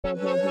Down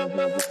with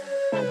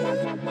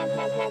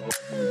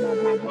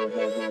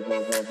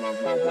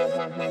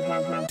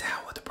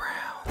the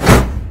Browns.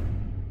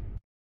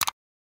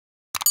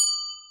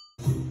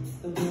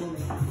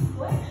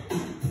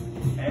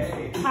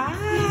 Hey.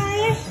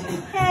 Hi.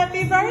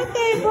 Happy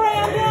birthday,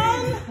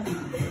 Brandon.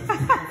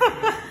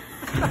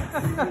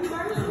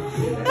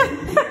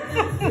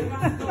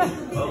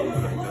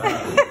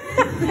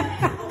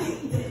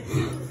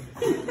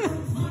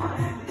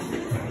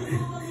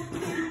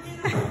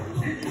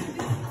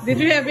 Did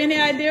you have any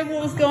idea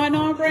what was going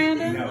on,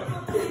 Brandon? No.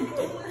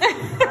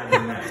 I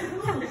did not.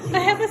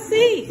 Have a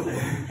seat.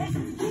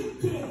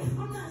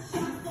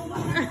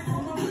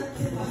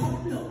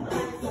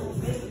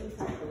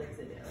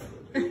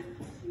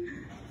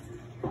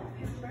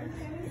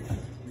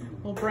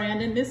 Well,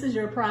 Brandon, this is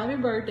your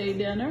private birthday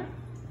dinner,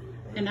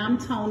 and I'm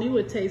Tony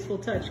with Tasteful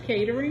Touch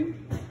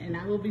Catering, and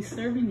I will be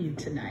serving you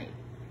tonight.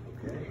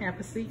 Have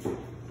a seat.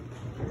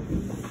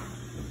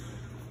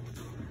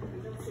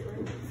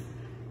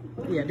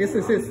 Yeah, this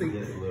is his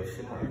seat.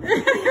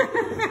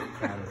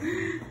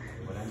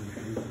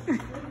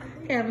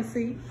 Have a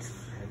seat.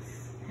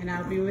 And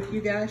I'll be with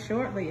you guys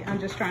shortly. I'm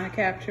just trying to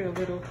capture a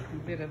little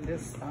bit of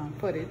this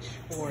footage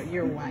for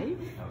your wife.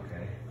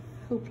 Okay.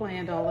 Who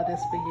planned all of this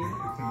for you?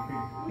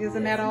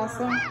 Isn't that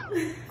awesome?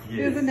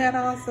 Yes. Isn't that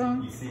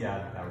awesome? You see,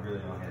 I really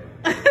don't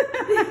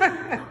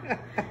have it.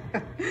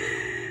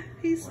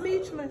 He's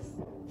speechless.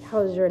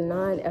 How's your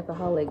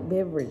non-alcoholic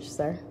beverage,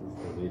 sir?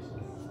 Delicious.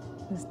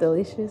 It's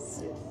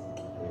delicious. Yes.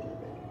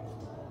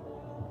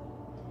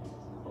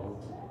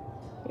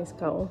 It's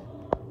cold.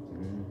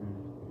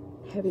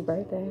 Happy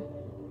birthday.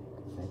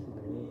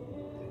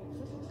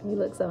 You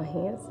look so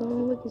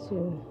handsome. Look at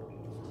you.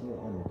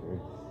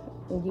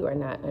 You are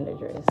not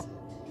underdressed.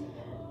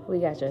 We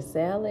got your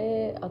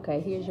salad. Okay,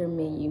 here's your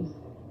menu.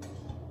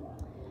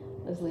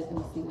 Let's let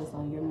them see what's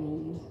on your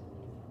menu.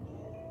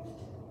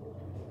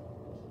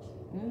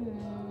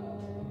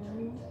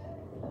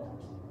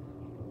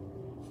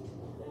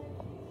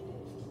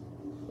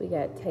 We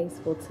got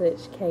Tasteful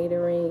Touch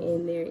Catering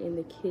in there in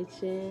the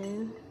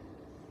kitchen.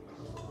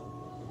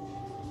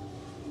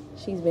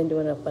 She's been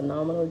doing a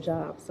phenomenal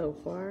job so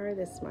far.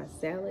 This is my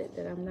salad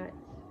that I'm not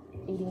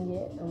eating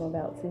yet. I'm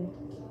about to.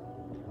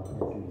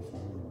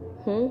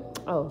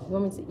 Oh, you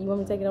want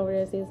me to take it over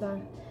there and see the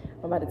sign?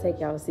 I'm about to take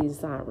y'all to see the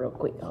sign real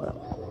quick. Hold on.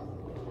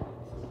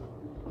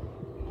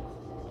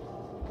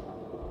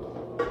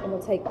 I'm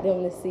gonna take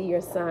them to see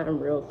your sign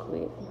real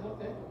quick.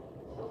 Okay.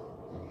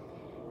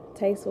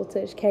 Tasteful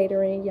Touch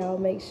Catering, y'all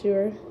make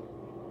sure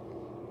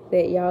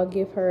that y'all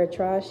give her a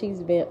try.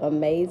 She's been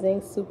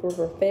amazing, super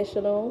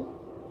professional.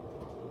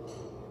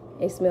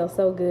 It smells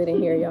so good in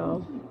here,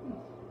 y'all.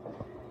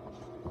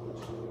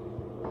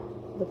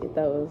 Look at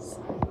those.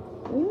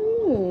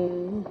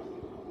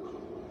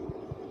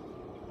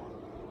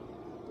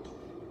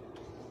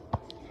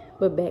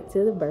 But back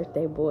to the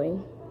birthday boy.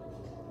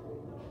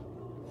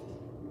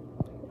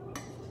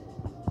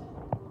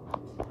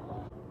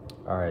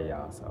 All right,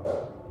 y'all.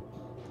 So,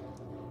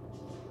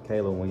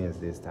 Kayla wins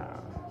this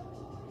time.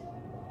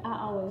 I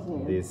always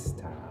win. This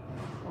time.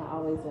 I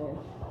always win.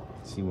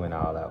 She went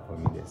all out for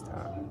me this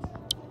time.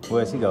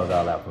 Well, she goes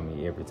all out for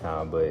me every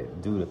time,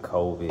 but due to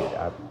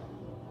COVID,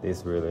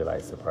 this really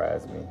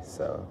surprised me.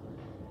 So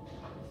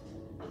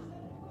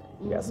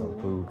we got some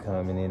food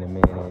coming in a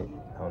minute.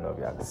 I don't know if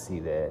y'all can see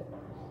that.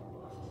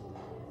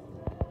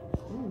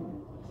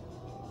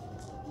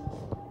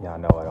 Y'all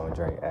know I don't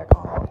drink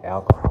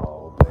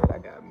alcohol, but I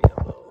got me a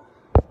little.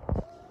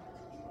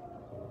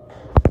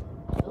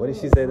 What did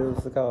she say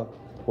this was called?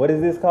 What is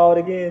this called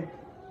again?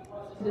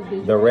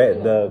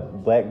 The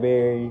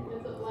blackberry.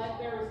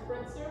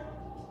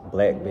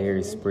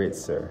 Blackberry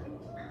spritzer.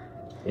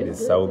 It is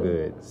so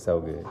good, so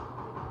good.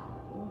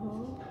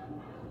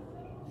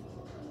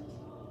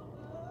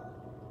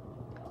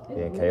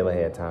 Yeah, Kayla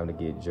had time to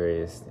get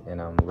dressed,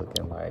 and I'm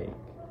looking like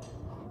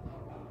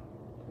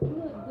You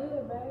look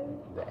good, baby.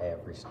 the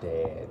average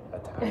dad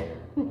attire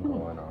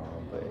going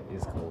on, but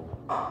it's cool.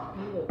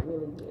 You look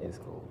really good. It's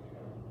cool.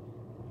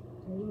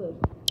 You look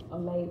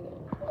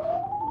amazing.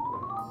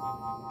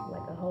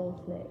 Like a whole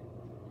snack.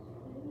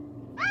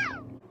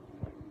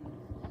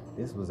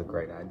 This was a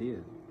great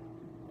idea.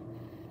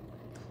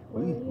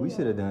 We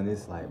should have done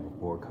this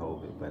before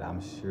COVID, but I'm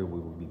sure we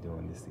will be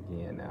doing this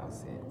again now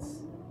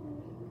since,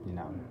 you've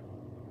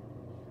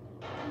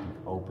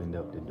opened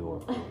up the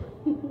door for it.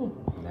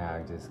 Now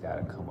I just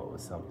gotta come up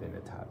with something to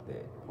top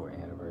that for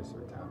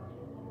anniversary time.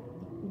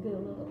 Good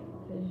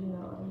look, because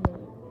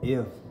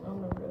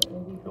I'm the real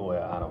MVP.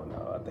 Well, I don't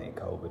know. I think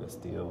COVID will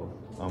still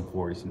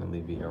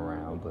unfortunately be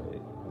around, but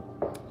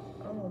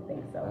I don't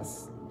think so.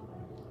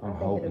 I'm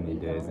hoping it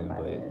doesn't,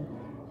 but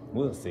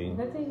we'll see. Did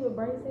I tell you what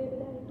Bray said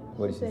today?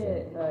 What did she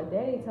say?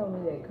 Daddy told me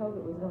that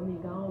COVID was going to be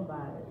gone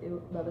by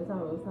the time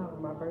it was time for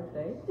my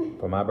birthday.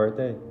 For my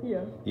birthday?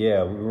 Yeah.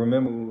 Yeah,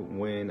 remember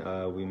when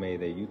we made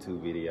that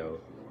YouTube video?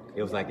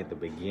 It was at the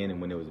beginning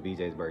when it was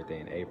BJ's birthday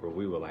in April.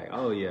 We were like,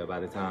 oh yeah, by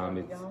the time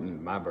it's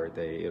my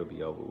birthday, it'll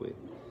be over with.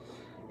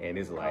 And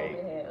it's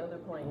COVID had other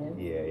plans.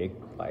 yeah, it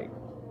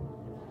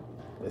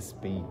the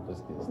speed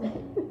was just like,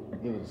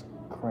 it was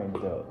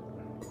cranked up.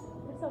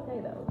 It's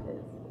okay though,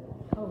 because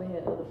COVID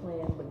had other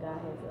plans, but God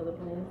has other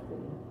plans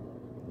too.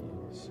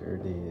 Yeah, sure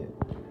did.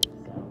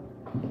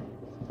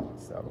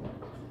 So,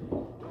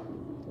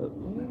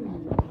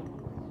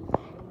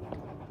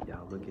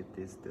 y'all look at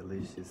this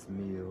delicious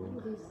meal.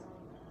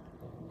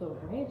 The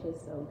ranch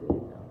is so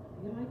good though.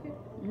 You like it?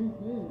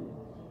 Mm-hmm.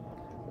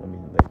 Let me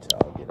let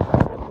y'all get a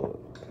better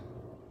look.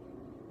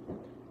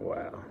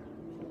 Wow.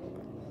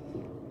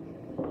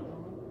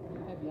 I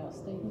have y'all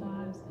steak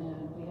knives,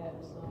 and we have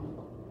some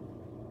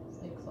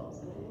steak sauce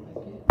if you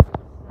like it.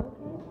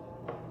 Okay.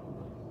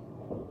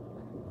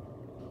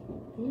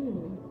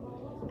 Mm.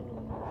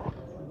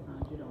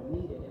 Sometimes you don't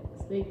need it if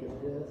the steak is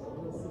good. So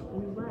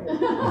You're right.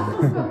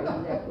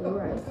 Exactly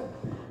right.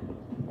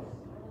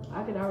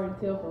 I can already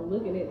tell from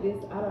looking at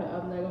this,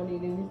 I'm not gonna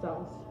need any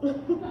sauce.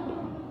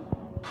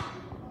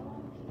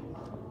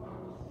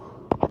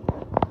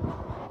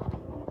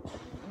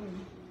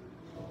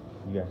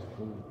 You got your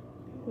food?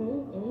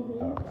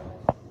 Mm-hmm. Okay.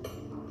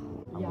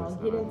 Y'all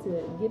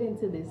get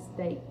into this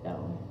steak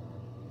though.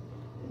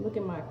 Look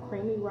at my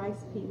creamy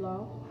rice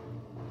pilaf.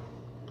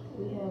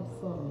 We have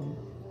some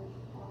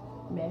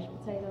mashed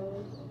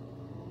potatoes.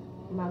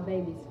 My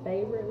baby's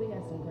favorite. We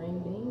got some green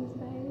beans,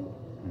 baby.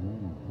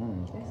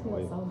 That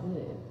smells so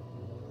good.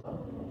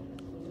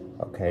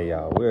 Okay,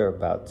 y'all, we're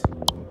about to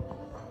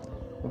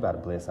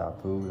bless our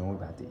food and we're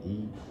about to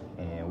eat,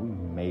 and we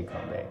may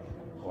come back,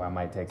 or I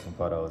might take some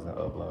photos and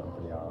upload them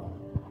for y'all.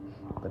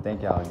 But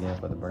thank y'all again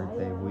for the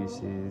birthday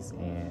wishes,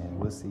 and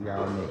we'll see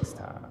y'all next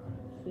time.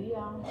 See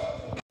y'all.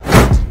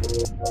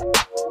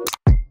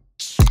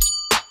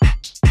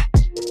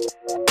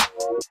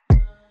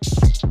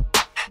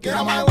 Get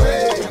out my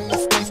way.